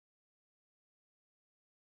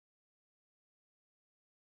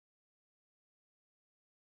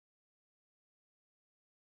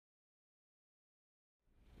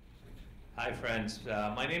Hi friends,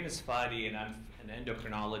 my name is Fady and I'm an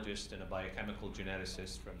endocrinologist and a biochemical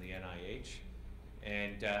geneticist from the NIH.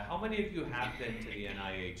 And how many of you have been to the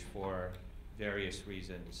NIH for various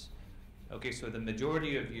reasons? Okay, so the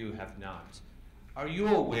majority of you have not. Are you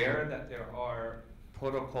aware that there are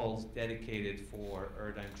protocols dedicated for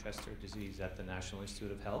Erdheim-Chester disease at the National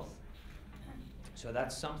Institute of Health? So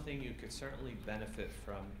that's something you could certainly benefit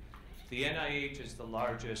from. The NIH is the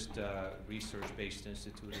largest research-based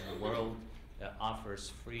institute in the world that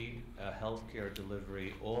offers free healthcare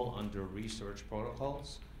delivery, all under research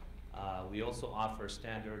protocols. We also offer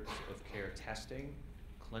standards of care testing,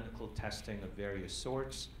 clinical testing of various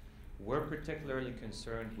sorts. We're particularly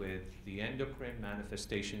concerned with the endocrine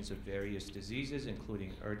manifestations of various diseases,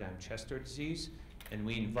 including Erdheim-Chester disease, and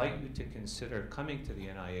we invite you to consider coming to the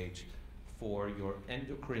NIH for your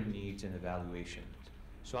endocrine needs and evaluation.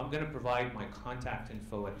 So I'm going to provide my contact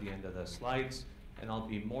info at the end of the slides, and I'll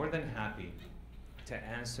be more than happy to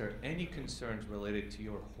answer any concerns related to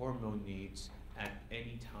your hormone needs at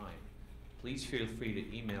any time. Please feel free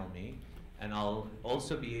to email me, and I'll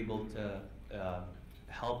also be able to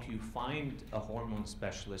help you find a hormone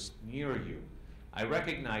specialist near you. I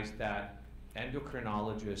recognize that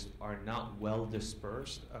endocrinologists are not well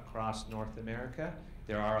dispersed across North America.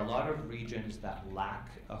 There are a lot of regions that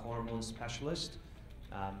lack a hormone specialist.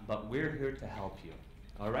 But we're here to help you,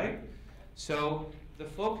 all right? So the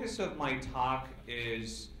focus of my talk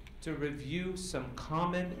is to review some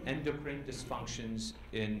common endocrine dysfunctions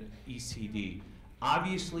in ECD.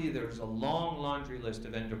 Obviously, there's a long laundry list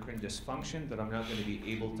of endocrine dysfunction that I'm not going to be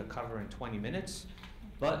able to cover in 20 minutes,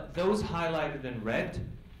 but those highlighted in red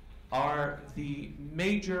are the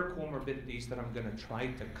major comorbidities that I'm going to try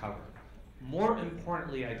to cover. More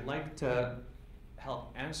importantly, I'd like to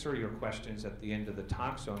help answer your questions at the end of the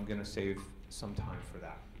talk, so I'm going to save some time for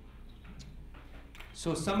that.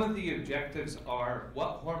 So some of the objectives are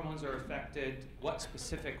what hormones are affected, what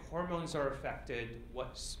specific hormones are affected,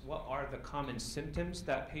 what are the common symptoms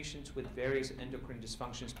that patients with various endocrine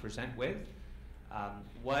dysfunctions present with,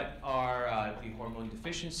 what are the hormone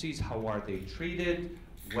deficiencies, how are they treated,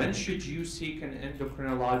 when should you seek an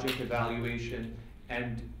endocrinologic evaluation,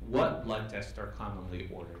 and what blood tests are commonly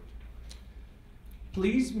ordered.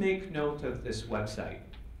 Please make note of this website.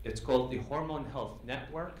 It's called the Hormone Health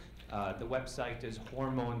Network. The website is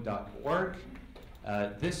hormone.org.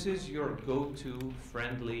 This is your go-to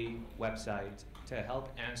friendly website to help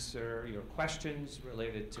answer your questions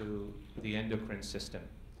related to the endocrine system.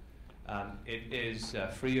 It is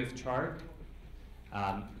free of charge,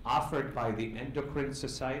 offered by the Endocrine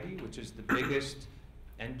Society, which is the biggest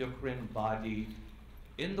endocrine body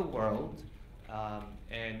in the world,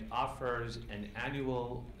 and offers an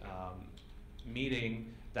annual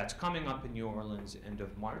meeting that's coming up in New Orleans end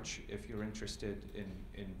of March if you're interested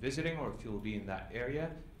in visiting or if you'll be in that area.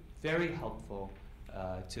 Very helpful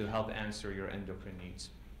to help answer your endocrine needs.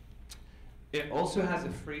 It also has a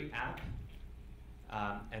free app,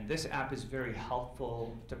 and this app is very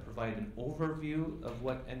helpful to provide an overview of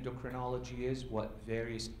what endocrinology is, what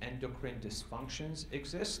various endocrine dysfunctions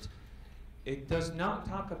exist. It does not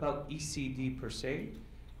talk about ECD per se,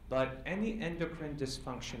 but any endocrine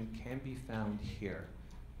dysfunction can be found here.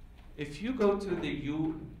 If you go to the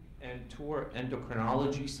U and Tour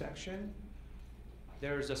endocrinology section,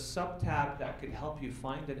 there is a sub-tab that could help you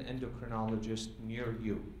find an endocrinologist near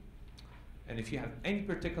you. And if you have any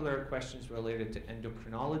particular questions related to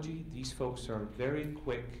endocrinology, these folks are very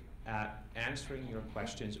quick at answering your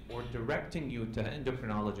questions or directing you to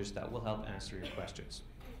endocrinologists that will help answer your questions.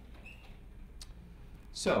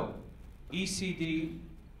 So, ECD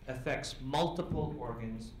affects multiple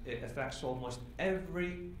organs. It affects almost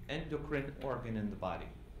every endocrine organ in the body.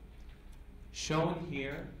 Shown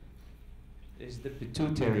here is the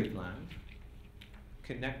pituitary gland,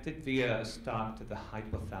 connected via a stalk to the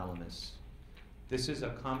hypothalamus. This is a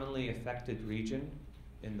commonly affected region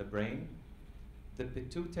in the brain. The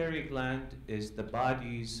pituitary gland is the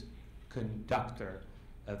body's conductor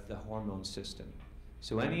of the hormone system.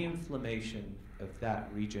 So any inflammation of that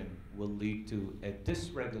region will lead to a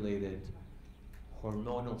dysregulated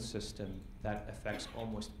hormonal system that affects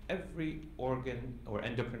almost every organ or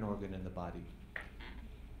endocrine organ in the body.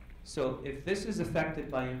 So if this is affected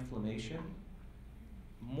by inflammation,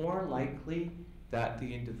 more likely that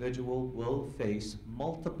the individual will face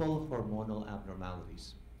multiple hormonal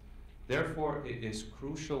abnormalities. Therefore, it is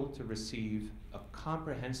crucial to receive a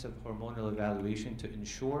comprehensive hormonal evaluation to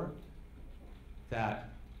ensure that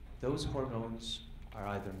those hormones are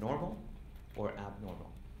either normal or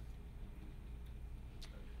abnormal.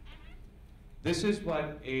 This is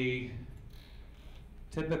what a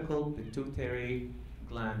typical pituitary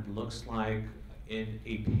gland looks like in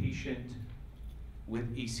a patient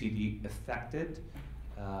with ECD affected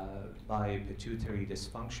by pituitary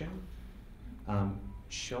dysfunction.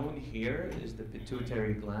 Shown here is the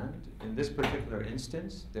pituitary gland. In this particular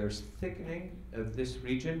instance, there's thickening of this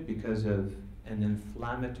region because of an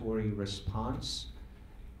inflammatory response.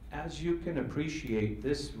 As you can appreciate,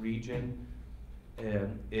 this region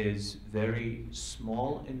is very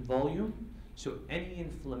small in volume, so any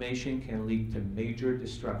inflammation can lead to major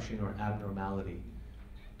destruction or abnormality.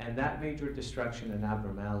 And that major destruction and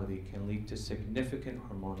abnormality can lead to significant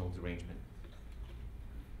hormonal derangement.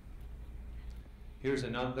 Here's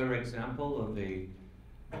another example of a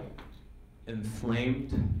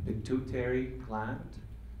inflamed pituitary gland.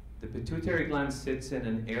 The pituitary gland sits in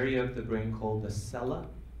an area of the brain called the sella,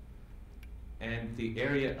 and the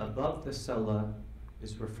area above the sella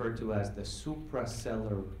is referred to as the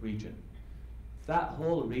suprasellar region. That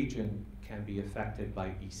whole region can be affected by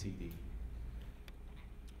ECD.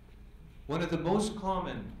 One of the most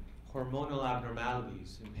common hormonal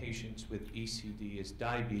abnormalities in patients with ECD is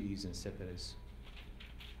diabetes insipidus.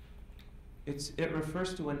 It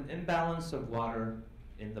refers to an imbalance of water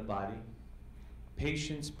in the body.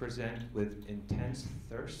 Patients present with intense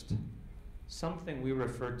thirst, something we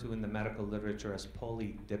refer to in the medical literature as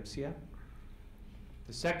polydipsia.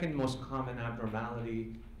 The second most common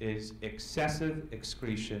abnormality is excessive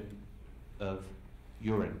excretion of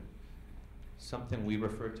urine, something we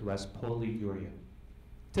refer to as polyuria.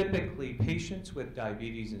 Typically, patients with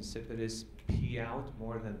diabetes insipidus pee out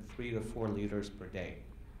more than 3 to 4 liters per day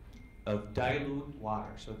of dilute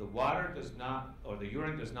water. So the water does not, or the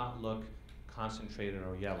urine does not look concentrated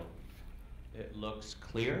or yellow. It looks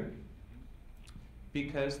clear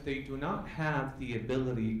because they do not have the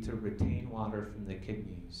ability to retain water from the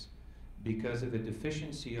kidneys because of a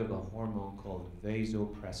deficiency of a hormone called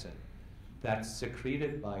vasopressin that's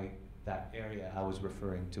secreted by that area I was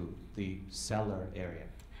referring to, the sellar area,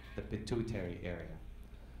 the pituitary area.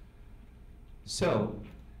 So,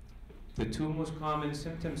 the two most common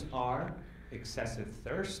symptoms are excessive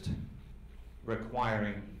thirst,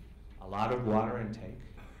 requiring a lot of water intake,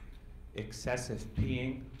 excessive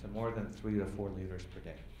peeing to more than 3 to 4 liters per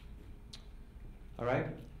day. All right?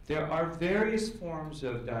 There are various forms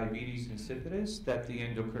of diabetes insipidus that the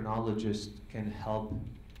endocrinologist can help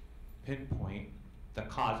pinpoint the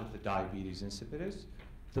cause of the diabetes insipidus.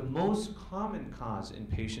 The most common cause in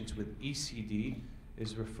patients with ECD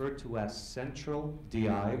is referred to as central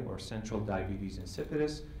DI, or central diabetes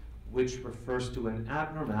insipidus, which refers to an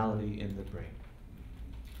abnormality in the brain.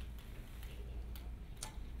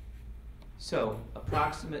 So,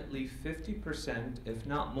 approximately 50%, if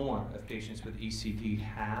not more, of patients with ECD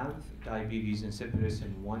have diabetes insipidus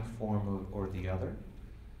in one form or the other.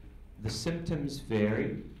 The symptoms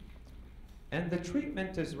vary, and the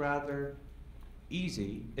treatment is rather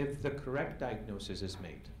easy if the correct diagnosis is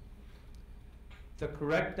made. The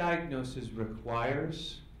correct diagnosis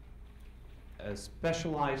requires a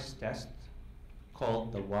specialized test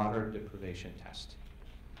called the water deprivation test.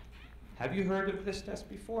 Have you heard of this test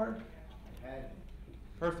before?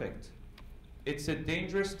 Perfect. It's a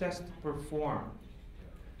dangerous test to perform,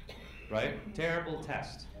 right? Terrible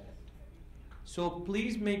test. So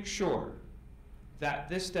please make sure that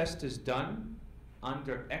this test is done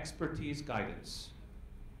under expertise guidance,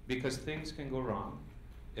 because things can go wrong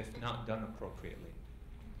if not done appropriately.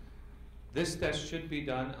 This test should be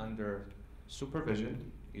done under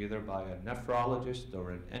supervision, either by a nephrologist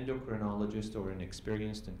or an endocrinologist or an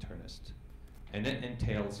experienced internist. And it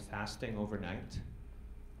entails fasting overnight,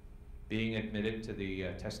 being admitted to the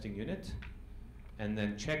testing unit, and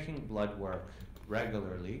then checking blood work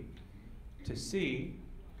regularly to see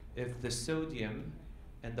if the sodium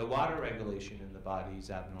and the water regulation in the body is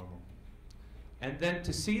abnormal. And then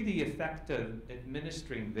to see the effect of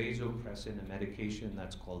administering vasopressin, a medication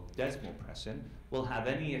that's called desmopressin, will have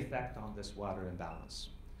any effect on this water imbalance.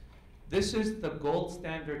 This is the gold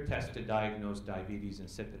standard test to diagnose diabetes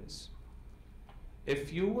insipidus.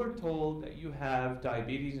 If you were told that you have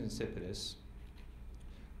diabetes insipidus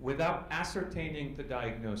without ascertaining the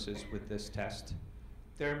diagnosis with this test,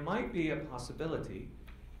 there might be a possibility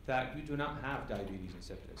that you do not have diabetes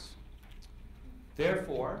insipidus.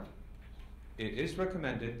 Therefore, it is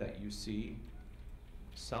recommended that you see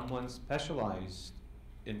someone specialized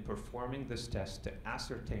in performing this test to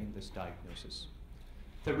ascertain this diagnosis.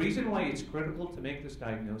 The reason why it's critical to make this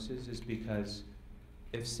diagnosis is because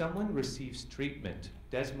if someone receives treatment,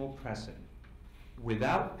 desmopressin,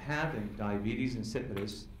 without having diabetes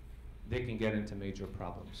insipidus, they can get into major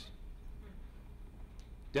problems.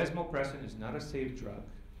 Desmopressin is not a safe drug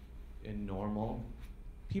in normal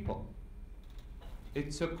people.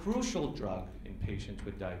 It's a crucial drug in patients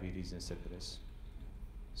with diabetes insipidus.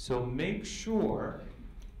 So make sure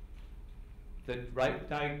that right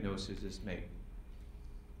diagnosis is made.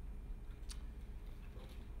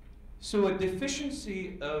 So a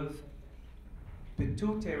deficiency of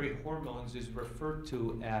pituitary hormones is referred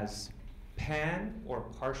to as pan or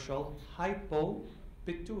partial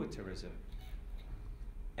hypopituitarism.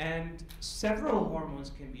 And several hormones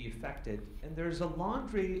can be affected, and there's a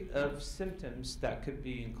laundry of symptoms that could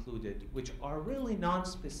be included, which are really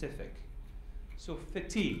non-specific. So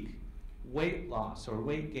fatigue, weight loss or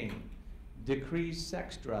weight gain, decreased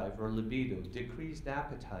sex drive or libido, decreased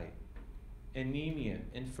appetite, anemia,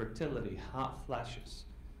 infertility, hot flashes.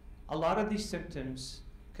 A lot of these symptoms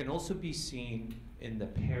can also be seen in the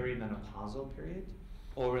perimenopausal period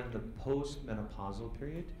or in the postmenopausal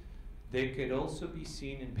period. They could also be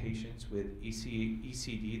seen in patients with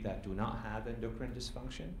ECD that do not have endocrine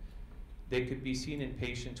dysfunction. They could be seen in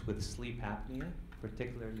patients with sleep apnea,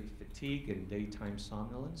 particularly fatigue and daytime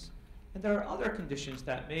somnolence. And there are other conditions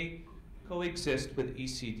that may coexist with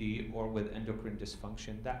ECD or with endocrine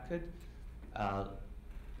dysfunction that could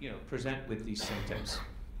present with these symptoms.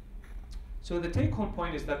 So the take-home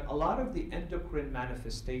point is that a lot of the endocrine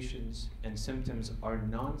manifestations and symptoms are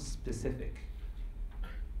non-specific.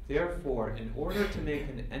 Therefore, in order to make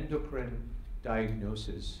an endocrine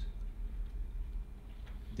diagnosis,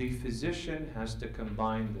 the physician has to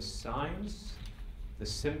combine the signs, the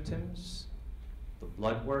symptoms, the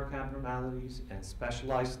blood work abnormalities, and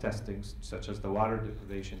specialized testings, such as the water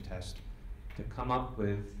deprivation test, to come up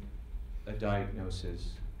with a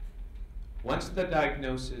diagnosis. Once the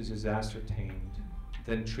diagnosis is ascertained,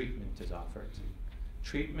 then treatment is offered.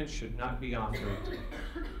 Treatment should not be offered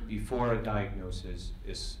before a diagnosis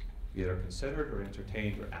is either considered or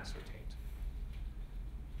entertained or ascertained.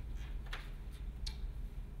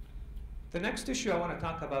 The next issue I want to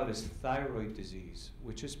talk about is thyroid disease,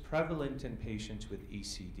 which is prevalent in patients with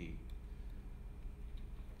ECD.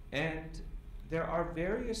 And there are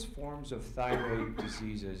various forms of thyroid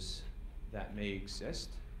diseases that may exist.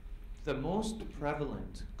 The most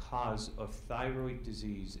prevalent cause of thyroid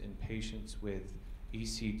disease in patients with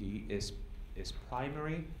ECD is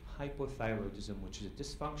primary hypothyroidism, which is a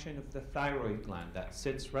dysfunction of the thyroid gland that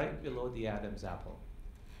sits right below the Adam's apple.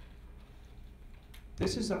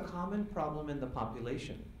 This is a common problem in the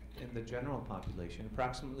population, in the general population.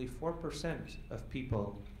 Approximately 4% of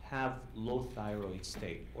people have low thyroid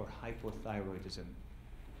state or hypothyroidism.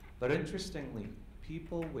 But interestingly,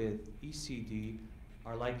 people with ECD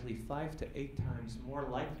are likely 5 to 8 times more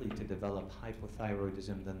likely to develop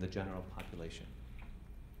hypothyroidism than the general population.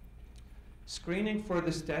 Screening for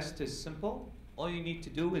this test is simple. All you need to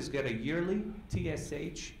do is get a yearly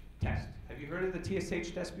TSH test. Have you heard of the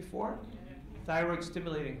TSH test before? Thyroid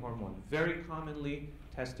stimulating hormone, very commonly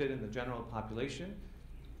tested in the general population.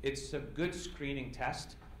 It's a good screening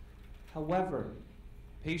test. However,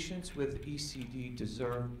 patients with ECD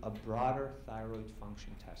deserve a broader thyroid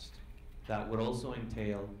function test that would also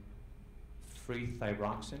entail free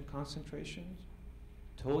thyroxine concentrations,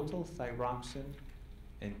 total thyroxine,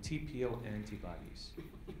 and TPO antibodies.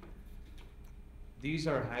 These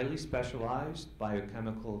are highly specialized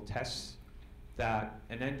biochemical tests that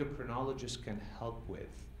an endocrinologist can help with.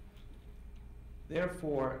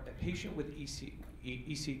 Therefore, a patient with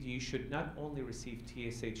ECD should not only receive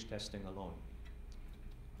TSH testing alone,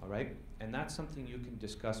 all right? And that's something you can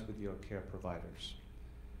discuss with your care providers.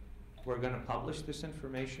 We're going to publish this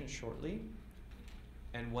information shortly,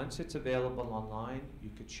 and once it's available online, you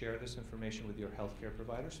could share this information with your healthcare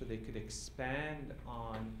provider so they could expand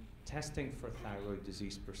on testing for thyroid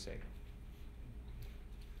disease per se.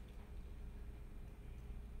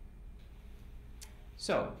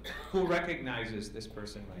 So, who recognizes this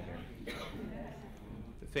person right here?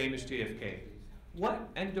 The famous JFK. What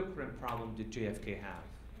endocrine problem did JFK have?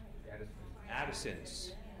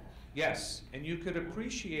 Addison's. Yes, and you could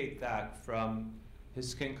appreciate that from his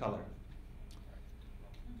skin color.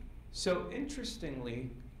 So interestingly,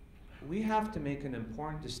 we have to make an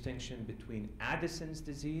important distinction between Addison's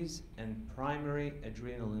disease and primary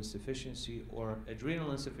adrenal insufficiency or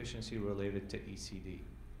adrenal insufficiency related to ECD.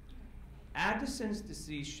 Addison's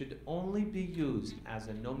disease should only be used as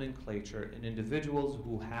a nomenclature in individuals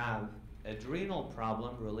who have adrenal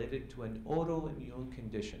problem related to an autoimmune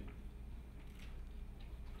condition.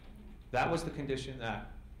 That was the condition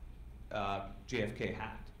that JFK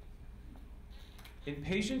had. In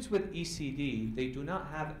patients with ECD, they do not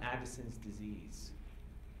have Addison's disease.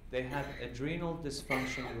 They have adrenal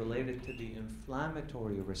dysfunction related to the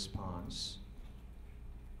inflammatory response,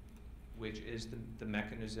 which is the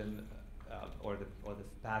mechanism or the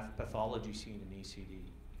pathology seen in ECD.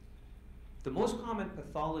 The most common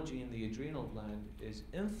pathology in the adrenal gland is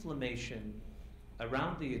inflammation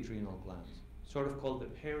around the adrenal gland, sort of called the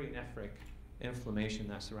perinephric inflammation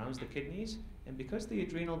that surrounds the kidneys. And because the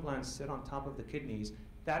adrenal glands sit on top of the kidneys,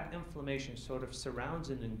 that inflammation sort of surrounds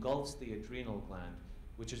and engulfs the adrenal gland,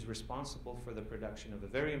 which is responsible for the production of a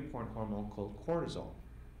very important hormone called cortisol.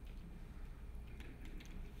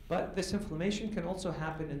 But this inflammation can also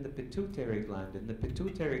happen in the pituitary gland, and the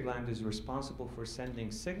pituitary gland is responsible for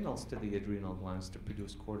sending signals to the adrenal glands to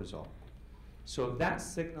produce cortisol. So if that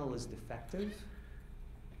signal is defective,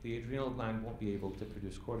 the adrenal gland won't be able to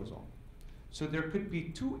produce cortisol. So there could be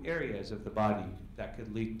two areas of the body that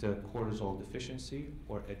could lead to cortisol deficiency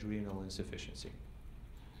or adrenal insufficiency.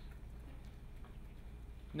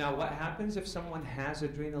 Now, what happens if someone has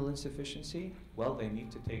adrenal insufficiency? Well, they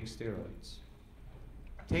need to take steroids.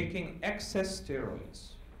 Taking excess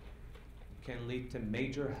steroids can lead to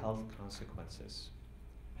major health consequences.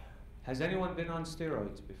 Has anyone been on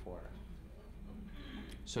steroids before?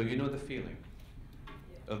 So you know the feeling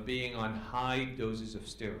of being on high doses of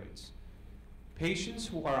steroids. Patients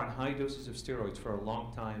who are on high doses of steroids for a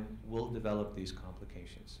long time will develop these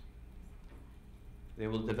complications. They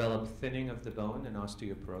will develop thinning of the bone and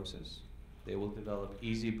osteoporosis. They will develop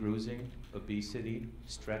easy bruising, obesity,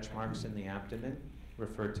 stretch marks in the abdomen,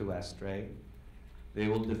 referred to as stray. They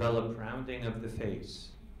will develop rounding of the face,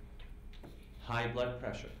 high blood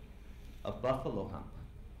pressure, a buffalo hump.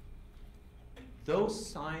 Those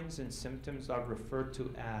signs and symptoms are referred to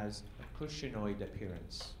as a cushingoid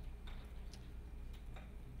appearance.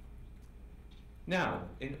 Now,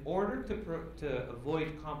 in order to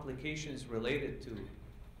avoid complications related to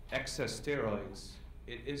excess steroids,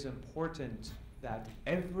 it is important that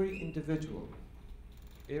every individual,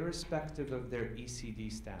 irrespective of their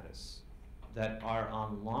ECD status, that are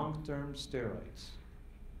on long-term steroids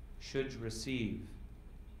should receive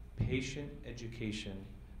patient education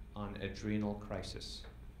on adrenal crisis.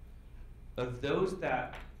 Of those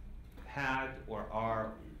that had or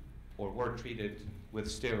are or were treated with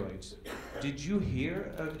steroids, did you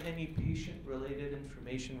hear of any patient-related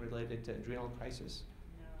information related to adrenal crisis?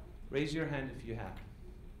 No. Raise your hand if you have.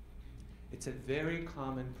 It's a very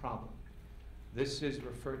common problem. This is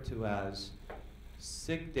referred to as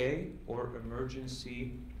sick day or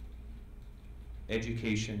emergency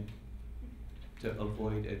education to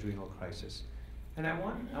avoid adrenal crisis. And I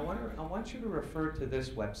want you to refer to this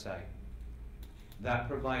website that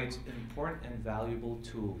provides important and valuable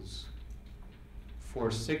tools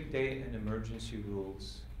for sick day and emergency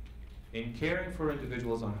rules in caring for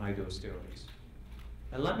individuals on high-dose steroids.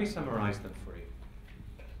 And let me summarize them for you.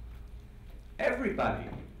 Everybody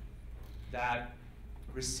that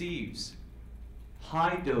receives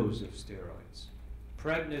high dose of steroids,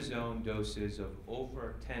 prednisone doses of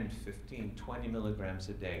over 10, 15, 20 milligrams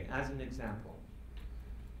a day, as an example,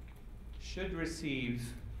 should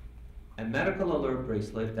receive a medical alert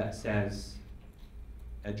bracelet that says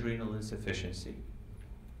adrenal insufficiency,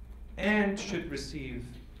 and should receive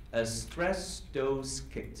a stress dose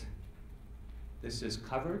kit. This is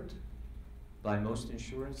covered by most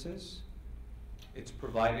insurances. It's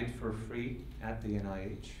provided for free at the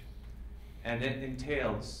NIH, and it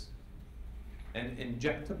entails an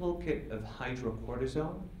injectable kit of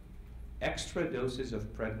hydrocortisone, extra doses of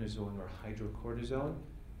prednisone or hydrocortisone,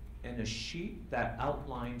 and a sheet that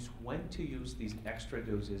outlines when to use these extra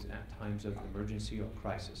doses at times of emergency or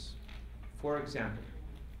crisis. For example,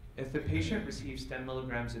 if the patient receives 10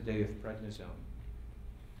 milligrams a day of prednisone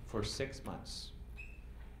for 6 months,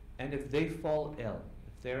 and if they fall ill,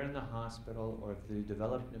 if they're in the hospital or if they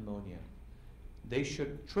develop pneumonia, they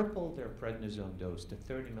should triple their prednisone dose to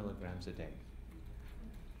 30 milligrams a day.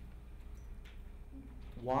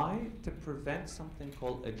 Why? To prevent something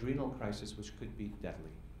called adrenal crisis, which could be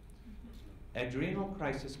deadly. Adrenal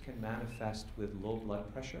crisis can manifest with low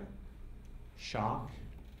blood pressure, shock,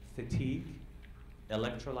 fatigue,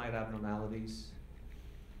 electrolyte abnormalities,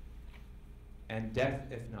 and death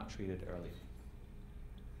if not treated early.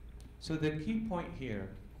 So the key point here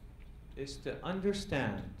is to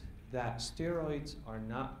understand that steroids are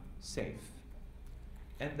not safe,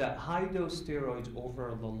 and that high-dose steroids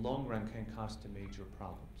over the long run can cause major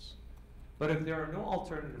problems. But if there are no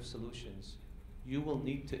alternative solutions, you will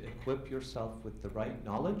need to equip yourself with the right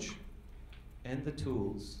knowledge and the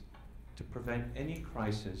tools to prevent any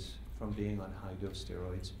crisis from being on high-dose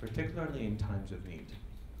steroids, particularly in times of need.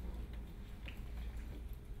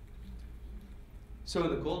 So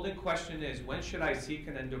the golden question is, when should I seek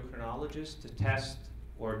an endocrinologist to test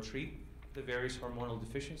or treat the various hormonal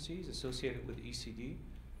deficiencies associated with ECD?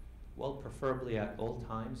 well, preferably at all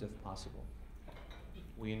times if possible.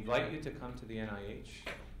 We invite you to come to the NIH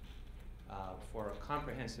for a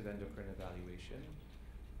comprehensive endocrine evaluation.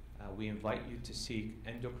 We invite you to seek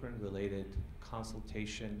endocrine-related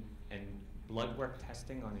consultation and blood work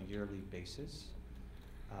testing on a yearly basis,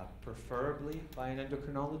 preferably by an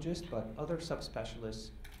endocrinologist, but other subspecialists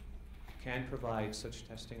can provide such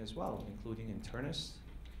testing as well, including internists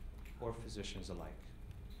or physicians alike.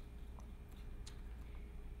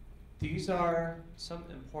 These are some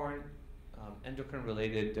important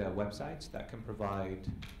endocrine-related websites that can provide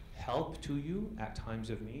help to you at times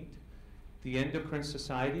of need. The Endocrine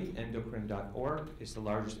Society, endocrine.org, is the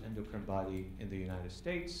largest endocrine body in the United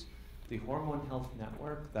States. The Hormone Health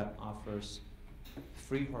Network that offers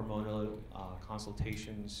free hormonal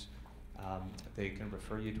consultations. They can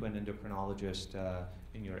refer you to an endocrinologist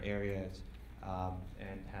in your area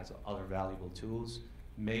and has other valuable tools.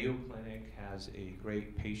 Mayo Clinic has a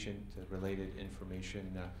great patient-related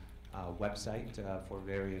information website for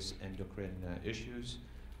various endocrine issues.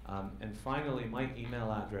 And finally, my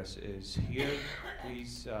email address is here.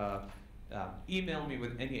 Please email me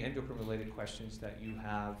with any endocrine-related questions that you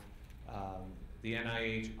have. The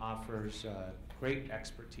NIH offers great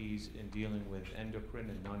expertise in dealing with endocrine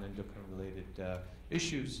and non-endocrine related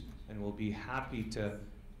issues, and we'll be happy to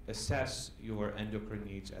assess your endocrine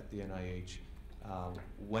needs at the NIH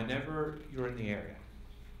whenever you're in the area.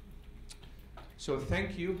 So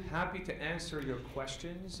thank you. Happy to answer your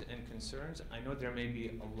questions and concerns. I know there may be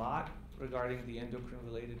a lot regarding the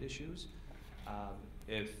endocrine-related issues.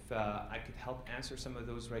 If I could help answer some of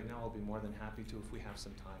those right now, I'll be more than happy to if we have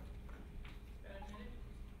some time.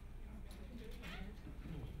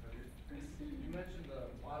 You mentioned the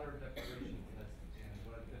water deprivation test and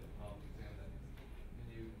what a difficult exam that is. Can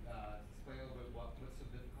you explain a little bit what's so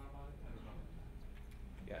difficult about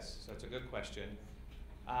it? Yes, so it's a good question.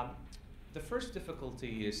 The first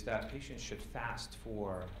difficulty is that patients should fast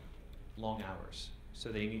for long hours. So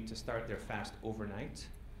they need to start their fast overnight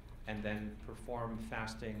and then perform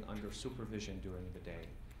fasting under supervision during the day.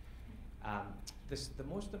 The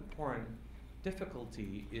most important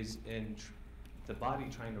difficulty is in the body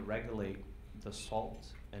trying to regulate the salt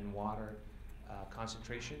and water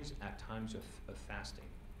concentrations at times of fasting.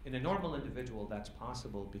 In a normal individual, that's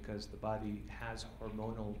possible because the body has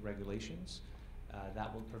hormonal regulations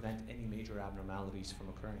that will prevent any major abnormalities from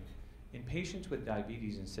occurring. In patients with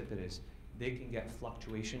diabetes insipidus, they can get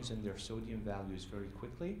fluctuations in their sodium values very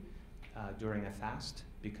quickly during a fast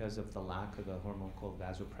because of the lack of a hormone called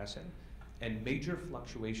vasopressin. And major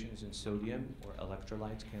fluctuations in sodium or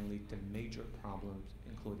electrolytes can lead to major problems,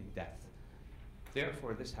 including death.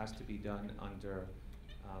 Therefore, this has to be done under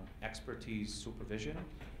expertise supervision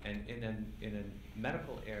and in a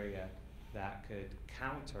medical area that could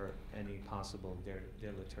counter any possible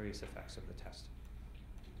deleterious effects of the test.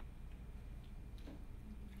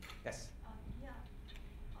 Yes? Yeah,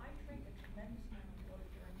 I drink a tremendous amount of water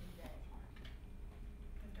during the day,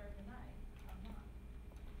 but during the night, I'm not.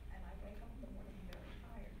 And I wake up in the morning very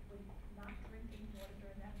tired. Would not drinking water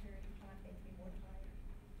during that period of time make me more tired?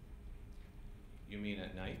 You mean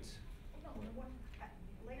at night? No,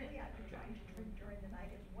 lately I've been trying to drink during the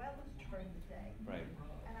night as well as during the day. Right.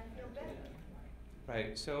 And I feel better.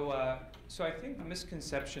 Right. So I think the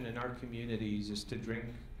misconception in our communities is to drink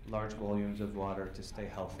large volumes of water to stay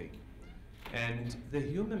healthy. And the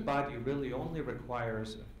human body really only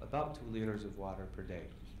requires about 2 liters of water per day.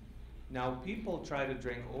 Now, people try to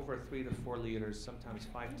drink over 3 to 4 liters, sometimes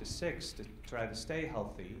 5 to 6 to try to stay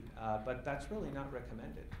healthy, but that's really not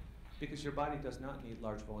recommended because your body does not need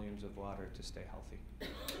large volumes of water to stay healthy.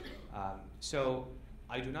 So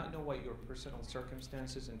I do not know what your personal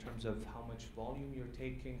circumstances in terms of how much volume you're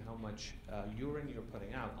taking, how much urine you're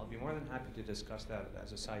putting out. I'll be more than happy to discuss that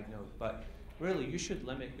as a side note. But really, you should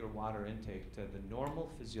limit your water intake to the normal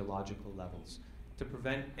physiological levels to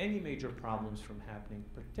prevent any major problems from happening,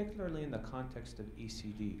 particularly in the context of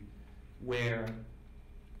ECD, where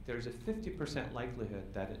there's a 50% likelihood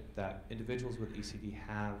that individuals with ECD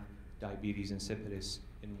have diabetes insipidus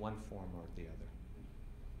in one form or the other.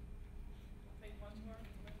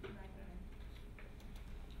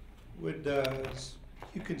 Would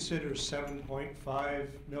you consider 7.5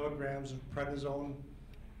 milligrams of prednisone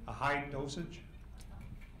a high dosage?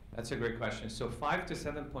 That's a great question. So 5 to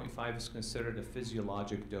 7.5 is considered a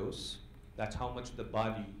physiologic dose. That's how much the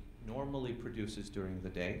body normally produces during the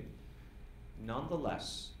day.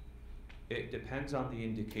 Nonetheless, it depends on the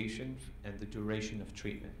indication and the duration of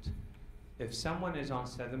treatment. If someone is on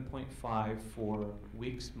 7.5 for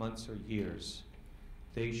weeks, months, or years,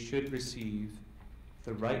 they should receive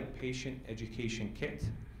the right patient education kit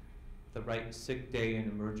the right sick day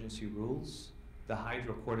and emergency rules, the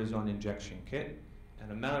hydrocortisone injection kit,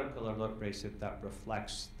 and a medical alert bracelet that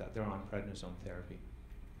reflects that they're on prednisone therapy.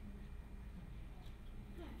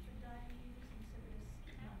 The diabetes insipidus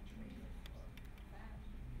not treated for that.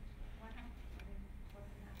 What happened? What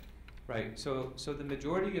happened? Right, so the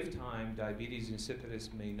majority of time, diabetes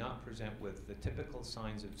insipidus may not present with the typical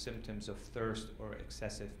signs of symptoms of thirst or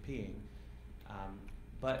excessive peeing.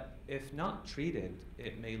 But if not treated,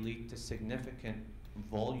 it may lead to significant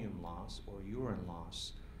volume loss or urine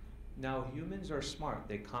loss. Now, humans are smart.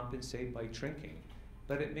 They compensate by drinking.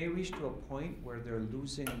 But it may reach to a point where they're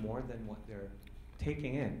losing more than what they're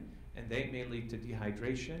taking in. And they may lead to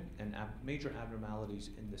dehydration and major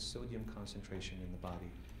abnormalities in the sodium concentration in the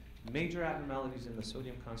body. Major abnormalities in the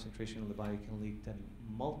sodium concentration in the body can lead to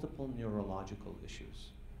multiple neurological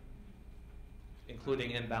issues,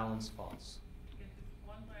 including imbalanced faults.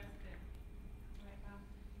 One last thing.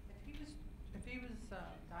 If he was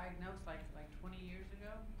diagnosed like 20 years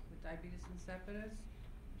ago with diabetes insipidus,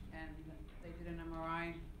 and they did an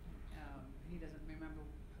MRI, he doesn't remember.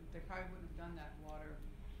 They probably wouldn't have done that water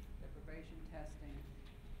deprivation testing.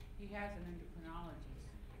 He has an endocrinologist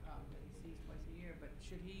that he sees twice a year, but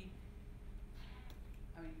should he?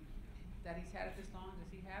 I mean, that he's had it this long,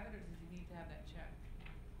 does he have it, or does he need to have that checked?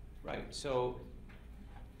 Right, so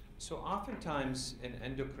oftentimes in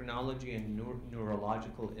endocrinology and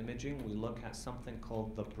neurological imaging, we look at something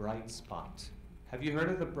called the bright spot. Have you heard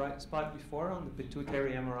of the bright spot before on the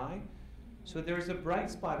pituitary MRI? So there's a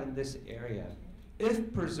bright spot in this area.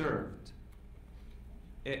 If preserved,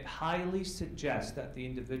 it highly suggests that the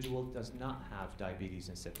individual does not have diabetes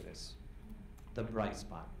insipidus, the bright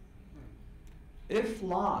spot. If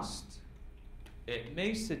lost, it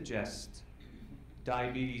may suggest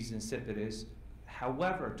diabetes insipidus.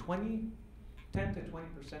 However, 10 to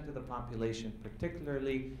 20% of the population,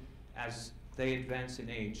 particularly as they advance in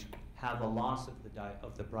age, have a loss of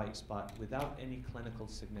the bright spot without any clinical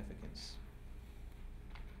significance.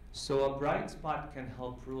 So a bright spot can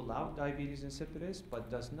help rule out diabetes insipidus,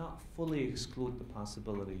 but does not fully exclude the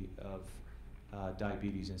possibility of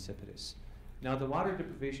diabetes insipidus. Now, the water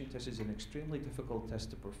deprivation test is an extremely difficult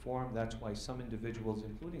test to perform. That's why some individuals,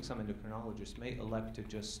 including some endocrinologists, may elect to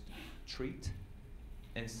just treat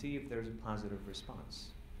and see if there's a positive response.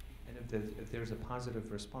 And if there's a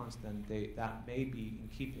positive response, then that may be in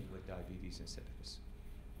keeping with diabetes insipidus.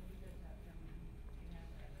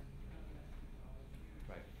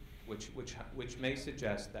 Right, which may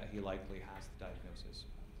suggest that he likely has the diagnosis.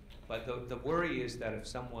 But the worry is that if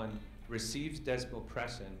someone receives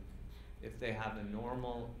desmopressin, if they have a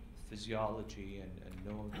normal physiology and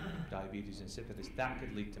no diabetes insipidus, that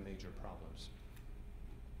could lead to major problems.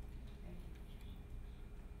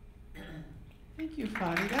 Thank you,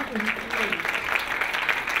 Fady. That was great.